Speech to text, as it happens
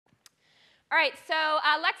All right, so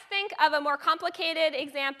let's think of a more complicated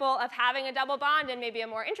example of having a double bond and maybe a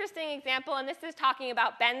more interesting example, and this is talking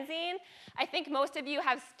about benzene. I think most of you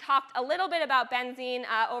have talked a little bit about benzene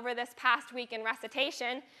over this past week in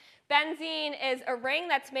recitation. Benzene is a ring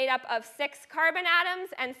that's made up of 6 carbon atoms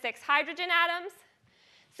and 6 hydrogen atoms.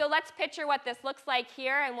 So let's picture what this looks like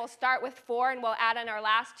here, and we'll start with 4 and we'll add in our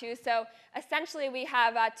last 2. So essentially we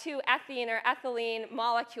have 2 ethene or ethylene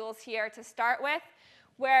molecules here to start with,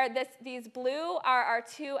 where these blue are our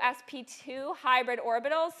 2 sp2 hybrid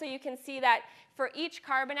orbitals. So you can see that for each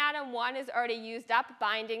carbon atom, one is already used up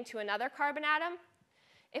binding to another carbon atom.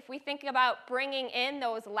 If we think about bringing in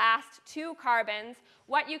those last 2 carbons,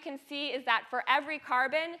 what you can see is that for every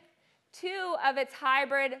carbon, 2 of its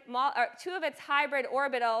hybrid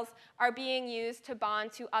orbitals are being used to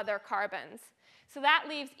bond to other carbons. So that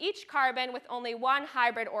leaves each carbon with only 1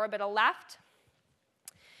 hybrid orbital left.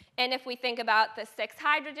 And if we think about the 6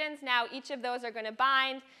 hydrogens, now each of those are going to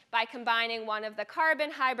bind by combining one of the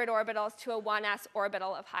carbon hybrid orbitals to a 1s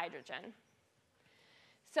orbital of hydrogen.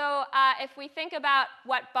 So if we think about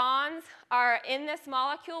what bonds are in this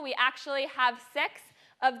molecule, we actually have 6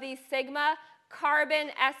 of these sigma carbon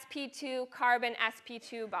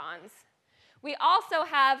sp2 bonds. We also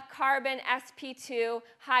have carbon sp2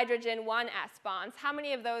 hydrogen 1s bonds. How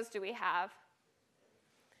many of those do we have?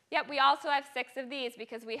 Yep, we also have 6 of these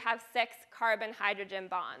because we have 6 carbon-hydrogen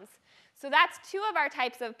bonds. So that's 2 of our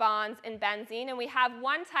types of bonds in benzene, and we have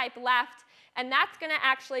 1 type left, and that's going to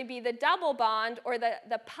actually be the double bond, or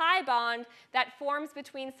the pi bond, that forms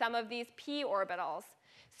between some of these p orbitals.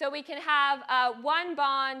 So we can have 1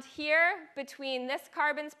 bond here between this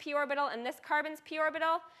carbon's p orbital and this carbon's p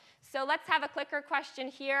orbital. So let's have a clicker question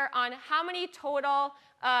here on how many total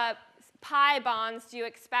pi bonds do you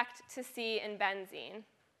expect to see in benzene?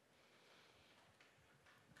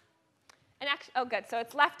 And actually, oh, good. So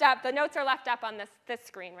it's left up. The notes are left up on this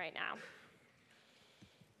screen right now.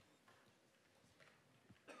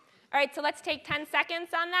 All right, so let's take 10 seconds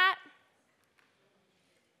on that.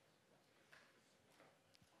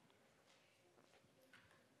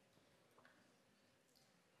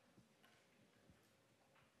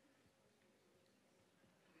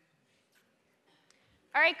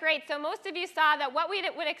 All right, great. So most of you saw that what we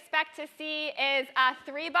would expect to see is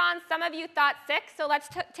 3 bonds. Some of you thought 6, so let's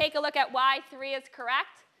take a look at why 3 is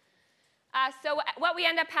correct. So what we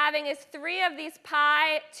end up having is 3 of these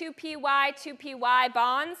pi 2py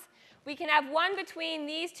bonds. We can have 1 between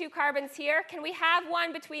these 2 carbons here. Can we have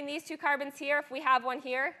 1 between these 2 carbons here if we have 1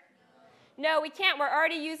 here? No, we can't. We're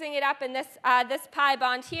already using it up in this pi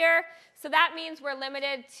bond here. So that means we're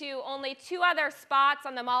limited to only 2 other spots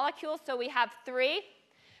on the molecule, so we have 3.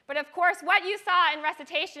 But of course, what you saw in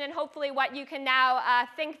recitation, and hopefully what you can now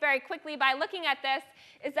think very quickly by looking at this,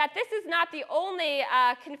 is that this is not the only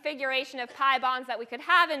configuration of pi bonds that we could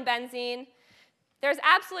have in benzene. There's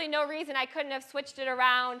absolutely no reason I couldn't have switched it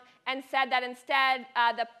around and said that instead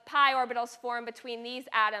the pi orbitals form between these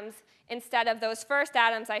atoms instead of those first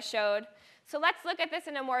atoms I showed. So let's look at this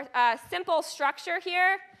in a more simple structure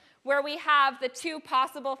here, where we have the 2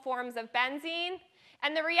 possible forms of benzene.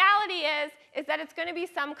 And the reality is that it's going to be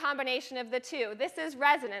some combination of the 2. This is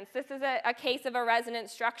resonance. This is a case of a resonant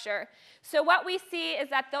structure. So what we see is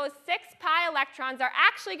that those 6 pi electrons are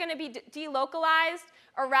actually going to be delocalized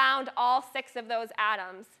around all 6 of those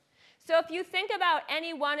atoms. So if you think about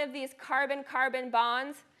any one of these carbon-carbon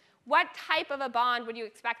bonds, what type of a bond would you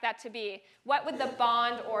expect that to be? What would the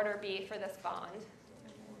bond order be for this bond?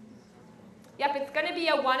 Yep, it's going to be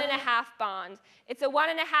a 1.5 bond. It's a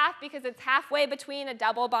 1.5 because it's halfway between a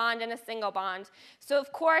double bond and a single bond. So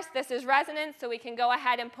of course, this is resonance, so we can go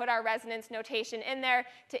ahead and put our resonance notation in there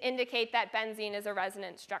to indicate that benzene is a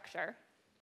resonant structure.